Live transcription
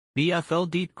BFL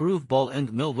Deep Groove Ball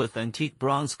and Mill with Antique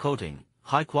Bronze Coating,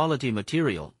 high-quality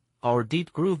material. Our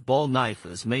Deep Groove Ball knife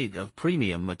is made of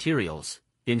premium materials,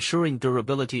 ensuring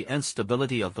durability and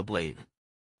stability of the blade.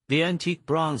 The antique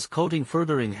bronze coating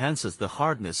further enhances the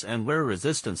hardness and wear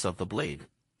resistance of the blade,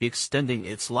 extending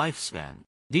its lifespan.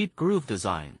 Deep Groove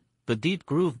Design. The Deep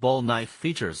Groove Ball knife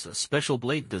features a special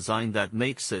blade design that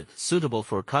makes it suitable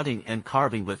for cutting and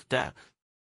carving with depth.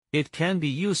 It can be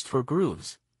used for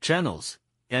grooves, channels,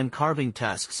 and carving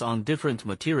tasks on different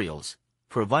materials,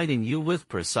 providing you with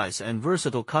precise and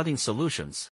versatile cutting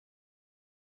solutions.